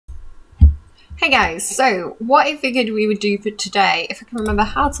Hey guys, so what I figured we would do for today, if I can remember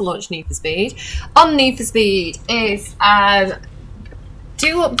how to launch Need for Speed, on Need for Speed is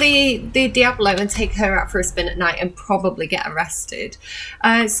do up the Diablo and take her out for a spin at night and probably get arrested.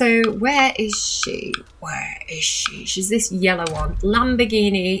 So where is she? Where is she? She's this yellow one.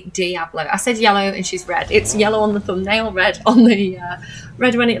 Lamborghini Diablo. I said yellow and she's red. It's yellow on the thumbnail, red on the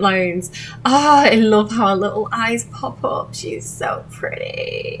red when it loads. Oh, I love how her little eyes pop up. She's so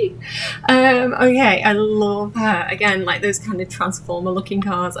pretty. Okay, I love her. Again, like those kind of Transformer looking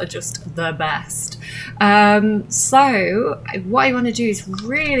cars are just the best. So what I want to do is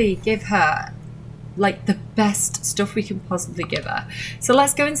really give her like the best stuff we can possibly give her. So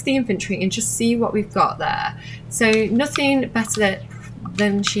let's go into the inventory and just see what we've got there. So nothing better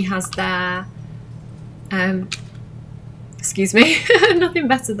than she has there. Excuse me. Nothing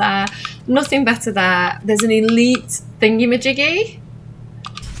better there. Nothing better there. There's an elite thingy-majiggy.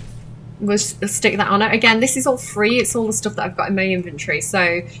 We'll stick that on her. Again, this is all free. It's all the stuff that I've got in my inventory.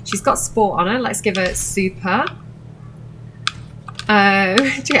 So she's got sport on her. Let's give her super.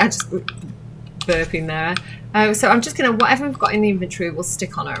 Yeah, just burping there. So I'm just gonna, whatever we've got in the inventory, we'll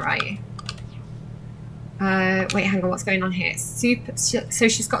stick on her, right? Wait, hang on, what's going on here? Super. So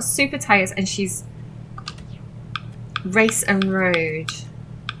she's got super tires and she's race and road.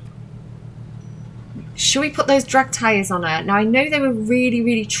 Should we put those drag tires on her? Now I know they were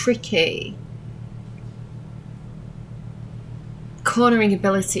really tricky. Cornering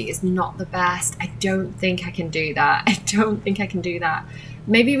ability is not the best. I don't think I can do that. I don't think I can do that.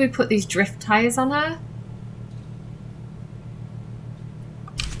 Maybe we put these drift tires on her.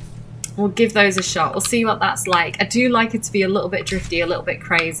 We'll give those a shot. We'll see what that's like. I do like it to be a little bit drifty, a little bit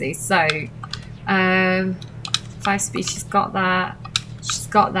crazy. So 5 speed, she's got that. She's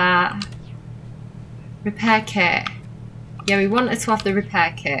got that. Repair kit. Yeah, we want her to have the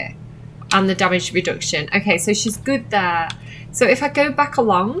repair kit and the damage reduction. Okay, so she's good there. So if I go back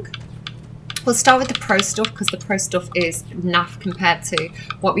along, we'll start with the pro stuff because the pro stuff is naff compared to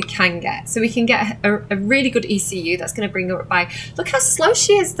what we can get. So we can get a really good ECU that's going to bring her up by... Look how slow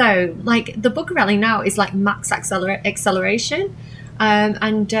she is though. Like the Bugarelli now is like max acceleration.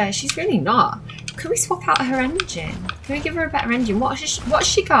 And she's really not. Could we swap out her engine? Can we give her a better engine? What's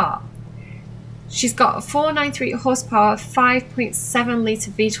she got? She's got a 493 horsepower, 5.7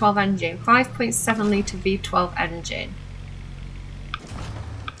 litre V12 engine. 5.7 litre V12 engine.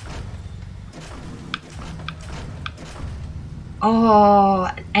 Oh,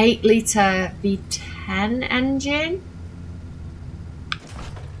 an 8 litre V10 engine.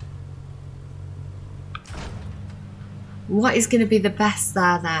 What is going to be the best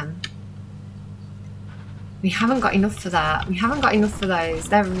there then? We haven't got enough for that. We haven't got enough for those.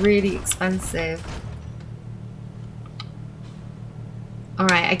 They're really expensive.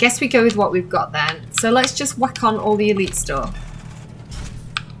 Alright, I guess we go with what we've got then. So let's just whack on all the elite stuff.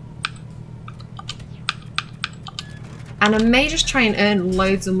 And I may just try and earn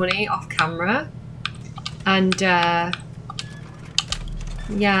loads of money off camera. And yeah.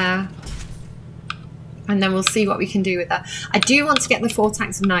 And then we'll see what we can do with that. I do want to get the 4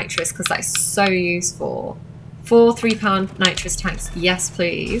 tanks of nitrous because that is so useful. 4 £3 nitrous tanks, yes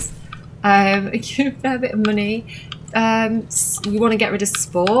please. A fair bit of money. We want to get rid of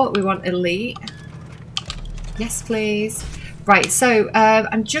sport. We want elite. Yes please. Right, so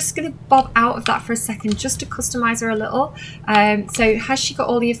I'm just going to bob out of that for a second just to customize her a little. So has she got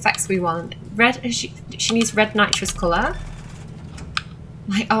all the effects we want? Red. She needs red nitrous colour.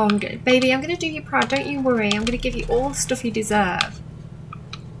 Like, oh, baby, I'm going to do you proud. Don't you worry. I'm going to give you all the stuff you deserve.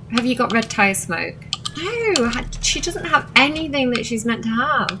 Have you got red tyre smoke? No, she doesn't have anything that she's meant to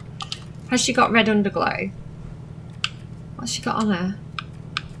have. Has she got red underglow? What's she got on her?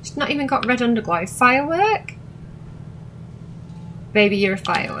 She's not even got red underglow. Firework? Baby, you're a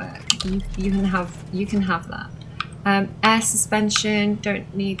firework. You can have that. Air suspension,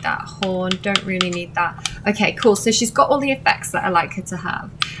 don't need that. Horn, don't really need that. Okay, cool. So she's got all the effects that I like her to have.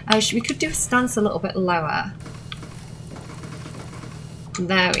 We could do a stance a little bit lower.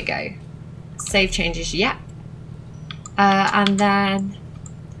 There we go. Save changes, yep. And then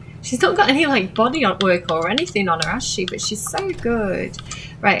she's not got any like body work or anything on her, has she? But she's so good.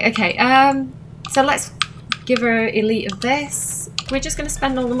 Right, okay. So let's give her elite of this. We're just going to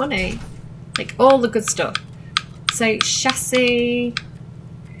spend all the money. Like all the good stuff. So chassis.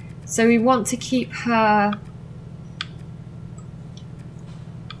 So we want to keep her.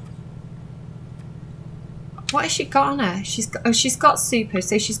 What has she got on her? She's got super.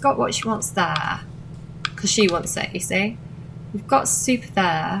 So she's got what she wants there, because she wants it. You see, we've got super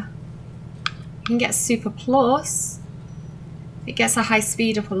there. You can get super plus. It gets a high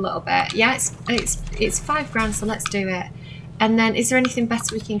speed up a little bit. Yeah, it's 5 grand, so let's do it. And then, is there anything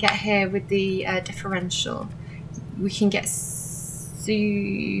better we can get here with the differential? We can get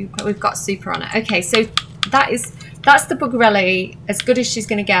super. We've got super on it. Okay, so that's the Bugarelli, as good as she's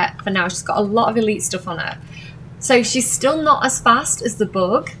going to get for now. She's got a lot of elite stuff on her. So she's still not as fast as the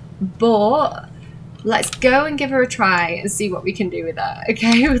Bug, but let's go and give her a try and see what we can do with her.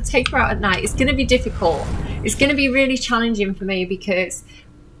 Okay, we'll take her out at night. It's going to be difficult. It's going to be really challenging for me because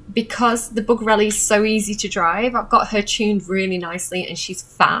the Bugarelli is so easy to drive. I've got her tuned really nicely and she's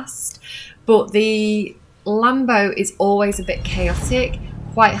fast, but the Lambo is always a bit chaotic,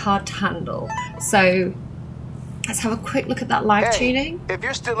 quite hard to handle. So let's have a quick look at that live tuning. If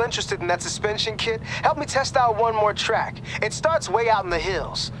you're still interested in that suspension kit, help me test out one more track. It starts way out in the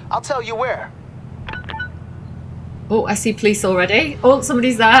hills. I'll tell you where. Oh, I see police already. Oh,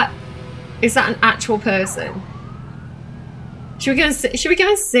 somebody's there. Is that an actual person? Should we go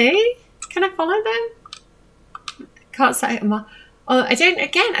and see? Can I follow them? Can't say it. Oh, I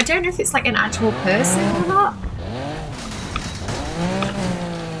don't know if it's like an actual person or not.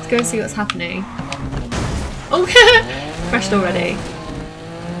 Let's go and see what's happening. Oh, crashed already.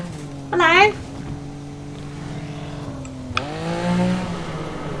 Hello.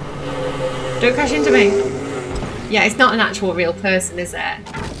 Don't crash into me. Yeah, it's not an actual real person, is it?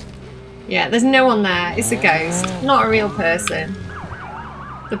 Yeah, there's no one there. It's a ghost, not a real person.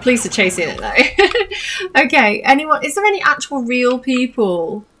 The police are chasing it though. Okay, anyone? Is there any actual real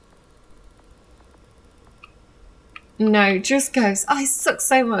people? No, just ghosts. Oh, it sucks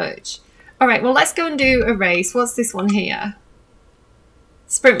so much. All right, well, let's go and do a race. What's this one here?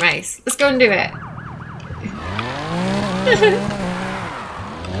 Sprint race. Let's go and do it.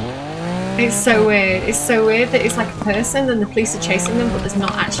 It's so weird. It's so weird that it's like a person and the police are chasing them, but there's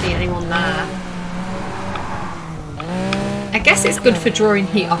not actually anyone there. I guess it's good for drawing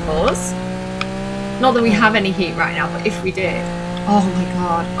heat off us. Not that we have any heat right now, but if we did. Oh my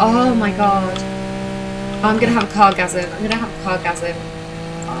god. Oh my god. Oh, I'm gonna have a cargasm. I'm gonna have a cargasm.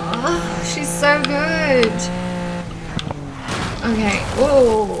 Oh, she's so good. Okay.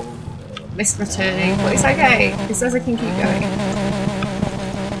 Oh, missed my turning, but it's okay. It says I can keep going.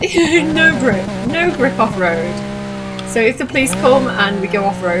 No grip off road. So if the police come and we go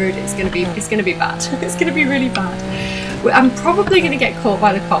off road, it's gonna be bad. It's gonna be really bad. I'm probably gonna get caught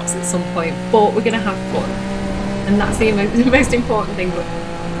by the cops at some point, but we're gonna have fun, and that's the most important thing.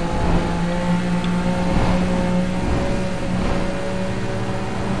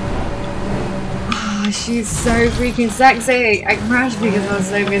 Oh, she's so freaking sexy. I crashed because I was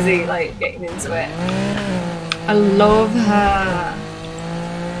so busy like getting into it. I love her.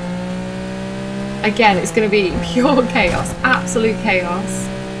 Again, it's going to be pure chaos, absolute chaos.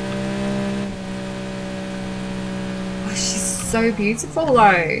 Oh, she's so beautiful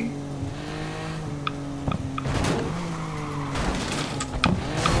though.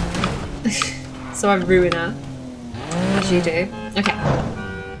 So I ruin her, as you do. Okay.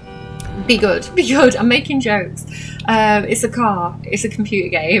 Be good, be good. I'm making jokes. It's a car, it's a computer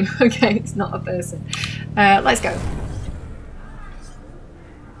game. Okay, it's not a person. Let's go.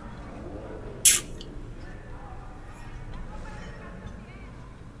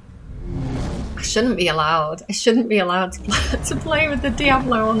 I shouldn't be allowed. I shouldn't be allowed to play with the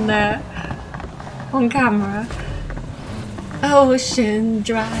Diablo on there, on camera. Ocean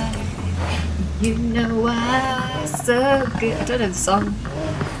Drive, you know why, so good. I don't know the song.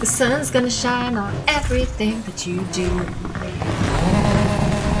 The sun's gonna shine on everything that you do.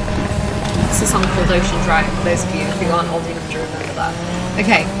 It's a song called Ocean Drive, for those of you who aren't old enough to remember that.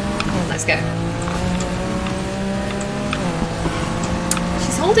 Okay, let's go.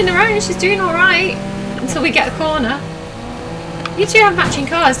 She's holding her own, she's doing alright, until we get a corner. You two have matching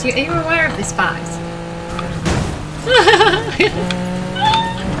cars, are you aware of this fact?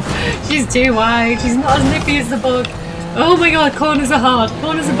 She's too wide, she's not as nippy as the Bug. Oh my god, corners are hard,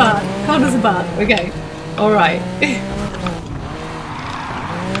 corners are bad, corners are bad. Okay, alright.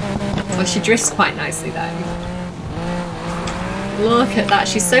 Well, she drifts quite nicely though. Look at that,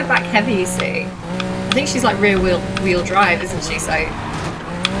 she's so back heavy, you see. I think she's like rear wheel drive, isn't she? So,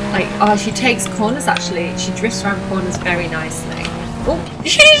 like, oh, she takes corners actually. She drifts around corners very nicely. Oh,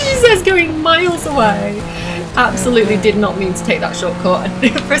 she says going miles away. Absolutely did not mean to take that shortcut.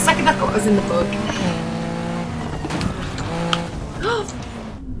 For a second I thought I was in the Bug.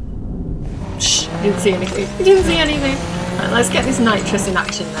 Shh, didn't see anything. Didn't see anything. Right, let's get this nitrous in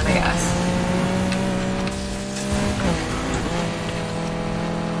action then, I guess.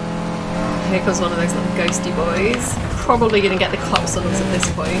 Here comes one of those little ghosty boys. Probably gonna get the cops on us at this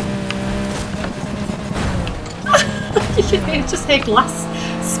point. You can just hear glass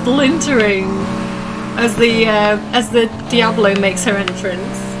splintering as the Diablo makes her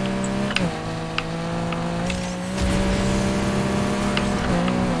entrance.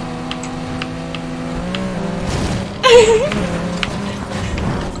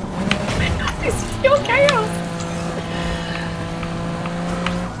 It's pure chaos.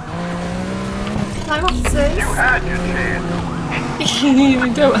 Hello, officers. You had your chance.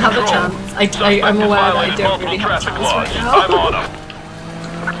 You don't have a chance. I'm aware that I don't really have a chance right now. I'm on 'em.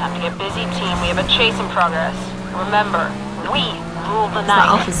 Time to get busy, team. We have a chase in progress. Remember, we rule the What's that night.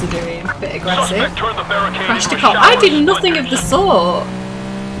 officer doing? A bit aggressive. Suspect turned the barricade Crashed a into cop. I did shower nothing of the splinters. sort.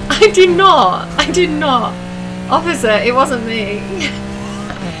 I did not. I did not. Officer, it wasn't me.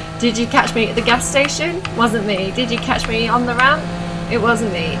 Did you catch me at the gas station? Wasn't me. Did you catch me on the ramp? It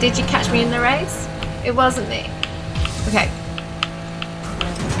wasn't me. Did you catch me in the race? It wasn't me. Okay.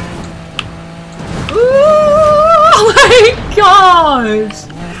 Ooh, oh my god!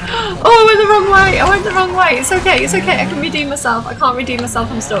 Oh, I went the wrong way. I went the wrong way. It's okay. It's okay. I can redeem myself. I can't redeem myself.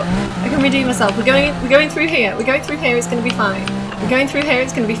 I'm stuck. I can redeem myself. We're going through here. We're going through here. It's going to be fine. We're going through here.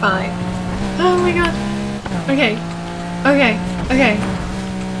 It's going to be fine. Oh my god. Okay. Okay. Okay.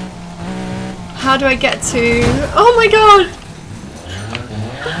 How do I get to... Oh my god!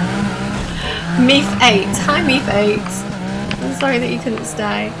 Meef 8. Hi, Meef 8. I'm sorry that you couldn't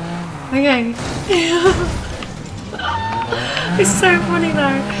stay. Okay. It's so funny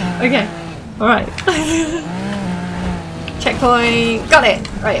though. Okay. Alright. Checkpoint. Got it.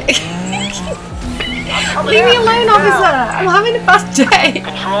 Right. Leave me alone, officer. I'm having a bad day.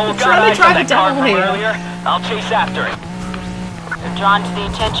 Control, I'm trying to drive a devil here. earlier. I'll chase after it. They're drawn to the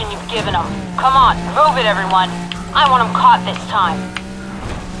attention you've given them. Come on, move it, everyone. I want them caught this time.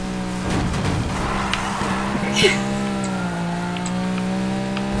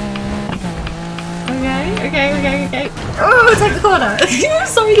 Okay. Oh, take the corner.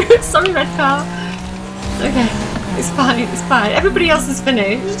 sorry, red car. Okay, it's fine. Everybody else is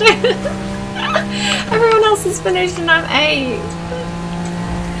finished. Everyone else is finished and I'm 8.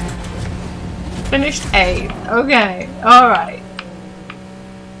 Finished 8. Okay, alright.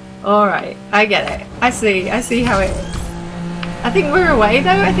 I get it. I see how it is. I think we're away though.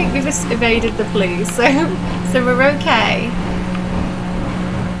 I think we've just evaded the police, so we're okay.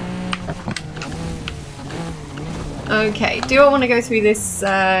 Okay, do I want to go through this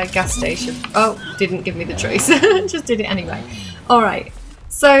gas station? Oh, didn't give me the choice. Just did it anyway. Alright,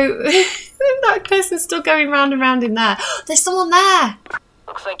 so that person's still going round and round in there. There's someone there!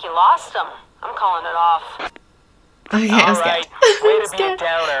 Looks like you lost them. I'm calling it off. Okay, I'm scared. Way I'm to be a scared.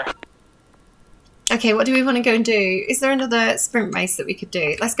 downer. Okay, what do we want to go and do? Is there another sprint race that we could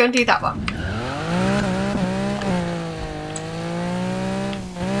do? Let's go and do that one.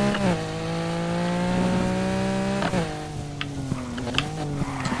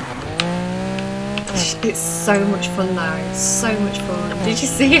 It's so much fun now. It's so much fun. Did you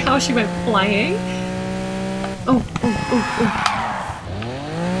see how she went flying? Oh.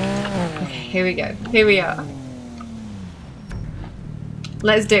 Okay, here we go. Here we are.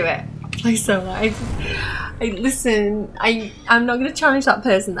 Let's do it. Play solo. Listen, I'm not going to challenge that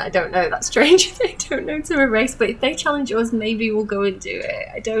person that I don't know. That's strange. They don't know to a race, but if they challenge us, maybe we'll go and do it.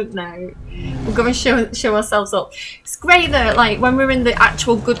 I don't know. We'll go and show ourselves up. It's great that, like, when we're in the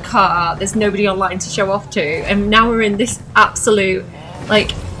actual good car, there's nobody online to show off to, and now we're in this absolute,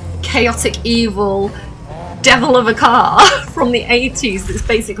 like, chaotic, evil devil of a car from the 80s that's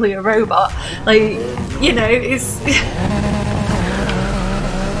basically a robot. Like, you know, it's...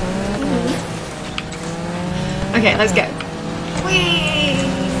 Okay, let's go. Whee!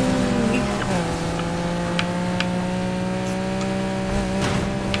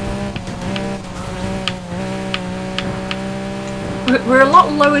 We're a lot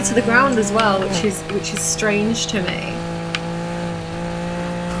lower to the ground as well, which is strange to me.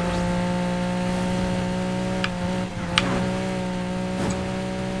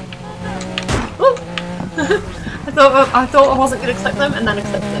 Oh! I thought I wasn't going to clip them, and then I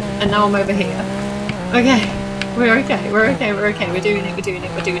clipped them, and now I'm over here. Okay. We're okay. We're doing it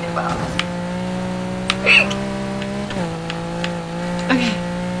well. Okay.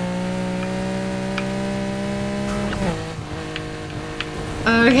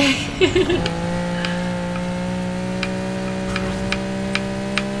 Okay.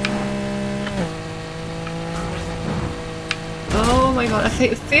 Oh my god, I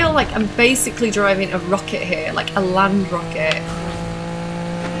feel like I'm basically driving a rocket here, like a land rocket.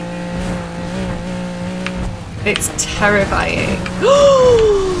 It's terrifying.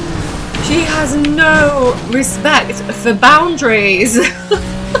 She has no respect for boundaries.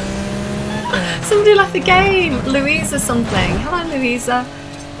 somebody left the game. Louisa something. Hello, Louisa.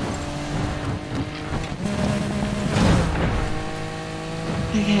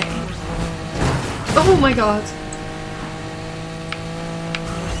 Okay. Oh my god.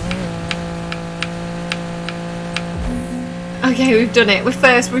 Okay, we've done it. We're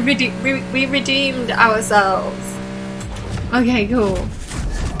first. We redeemed ourselves. Okay, cool.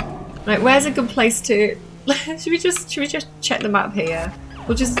 Right, where's a good place to? should we just check the map here?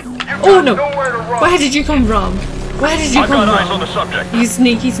 We'll just. Oh no! Where did you come from? Where did you come got eyes from? on the subject. You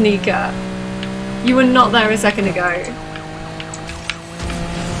sneaky sneaker! You were not there a second ago.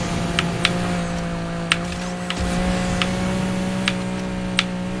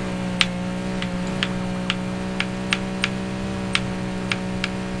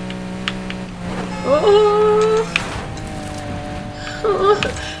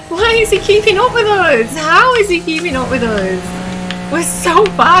 Why is he keeping up with us? How is he keeping up with us? We're so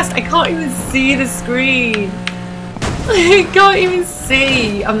fast, I can't even see the screen. I can't even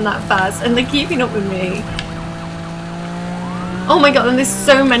see I'm that fast and they're keeping up with me. Oh my god, and there's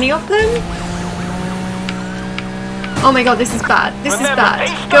so many of them. Oh my god, this is bad. This is bad.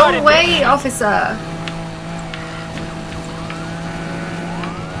 Go away, officer.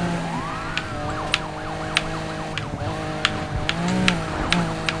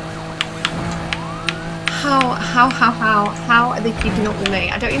 How are they keeping up with me?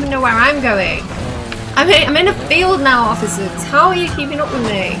 I don't even know where I'm going. I'm in a field now, officers. How are you keeping up with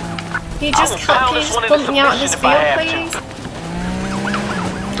me? Can you just bump me out of this field, please?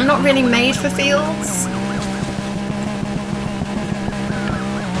 I'm not really made for fields.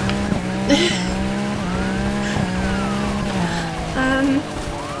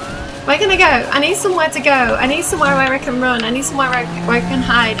 Where can I go? I need somewhere to go. I need somewhere where I can run. I need somewhere where I can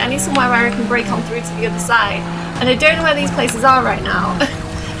hide. I need somewhere where I can break on through to the other side. And I don't know where these places are right now.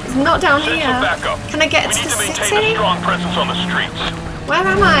 It's not down here. Can I get to the city? We need to maintain a strong presence on the streets. Where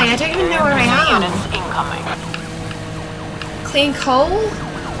am I? I don't even know where I am. Clean coal?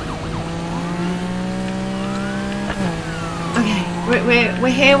 Okay,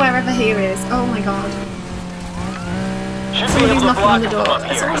 we're here wherever here is. Oh my god. Somebody's knocking on the door.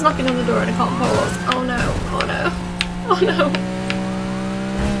 Someone's knocking on the door and I can't pause. Oh no, oh no, oh no.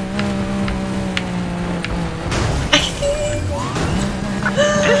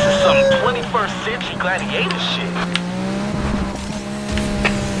 This is some 21st century gladiator shit.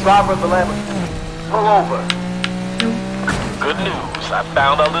 Driver of the Lamborghini, pull over. Good news, I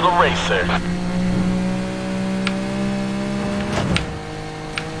found our little racer.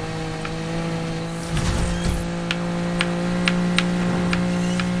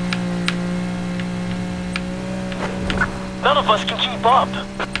 None of us can keep up.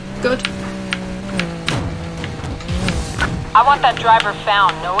 Good. I want that driver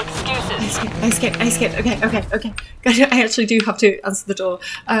found. No excuses. I escaped. Okay. Gotcha, I actually do have to answer the door.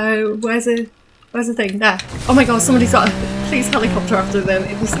 Where's the thing? There. Oh my god, somebody's got a police helicopter after them.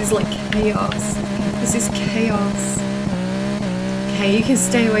 This is like chaos. This is chaos. Okay, you can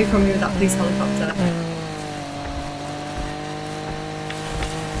stay away from me with that police helicopter.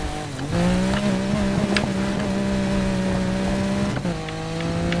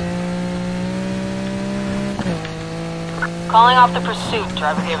 Calling off the pursuit.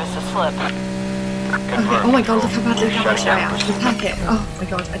 Driver gave us a slip. Okay, oh my god, look how badly damaged I am. The packet. Oh my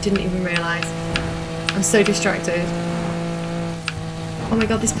god, I didn't even realise. I'm so distracted. Oh my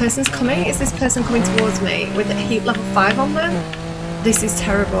god, this person's coming? Is this person coming towards me with a heat level 5 on them? This is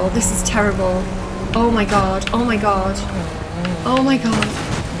terrible. This is terrible. Oh my god. Oh my god. Oh my god.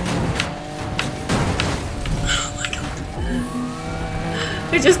 Oh my god.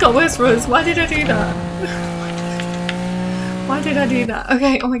 It just got worse for us. Why did I do that? Why did I do that?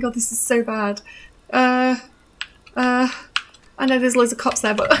 Okay, oh my god, this is so bad. I know there's loads of cops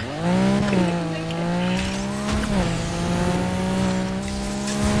there, but I couldn't even make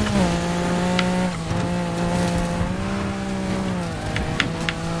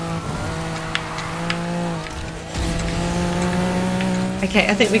it. Okay,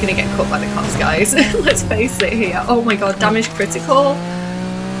 I think we're gonna get caught by the cops, guys. Let's face it here. Oh my god, damage critical.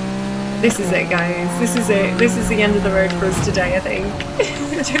 This is it, guys. This is it. This is the end of the road for us today, I think. I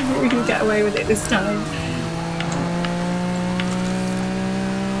don't think we can get away with it this time.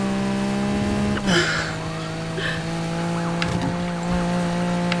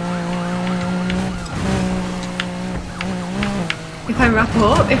 If I wrap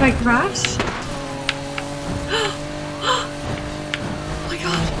up, if I crash.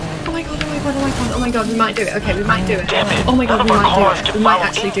 Oh my god, we might do it. Okay, we might do it. Oh my god, we might do it. We might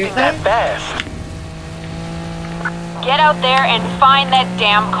actually do it though. Get out there and find that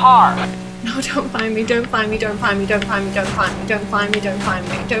damn car. No, don't find me, don't find me, don't find me, don't find me, don't find me, don't find me, don't find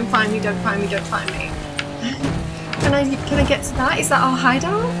me, don't find me, don't find me, don't find me. Can I get to that? Is that our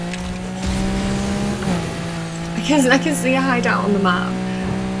hideout? I can see a hideout on the map.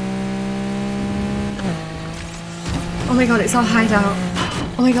 Oh my god, it's our hideout.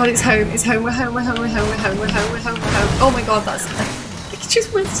 Oh my god, it's home, it's home, we're home, we're home, we're home, we're home, we're home, we're home, we're home. Oh my god, that's it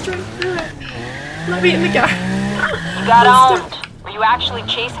just went straight through it. Let me in the garage. You got owned. Were you actually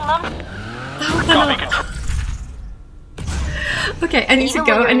chasing them? Okay, I need to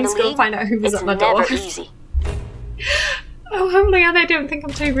go and find out who was at my door. Easy. Oh, hopefully they don't think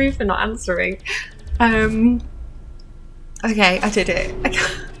I'm too rude for not answering. Okay, I did it.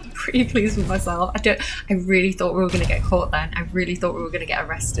 I'm pretty pleased with myself. I really thought we were gonna get caught then. I really thought we were gonna get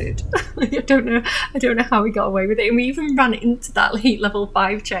arrested. I don't know how we got away with it. And we even ran into that heat level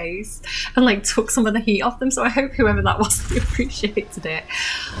 5 chase and like took some of the heat off them. So I hope whoever that was appreciated it.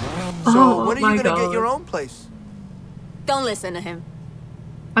 So when are you gonna get your own place? Don't listen to him.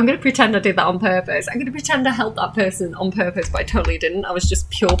 I'm going to pretend I did that on purpose. I'm going to pretend I helped that person on purpose, but I totally didn't. I was just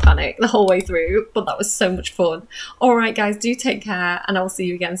pure panic the whole way through, but that was so much fun. All right, guys, do take care, and I will see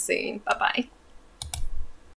you again soon. Bye-bye.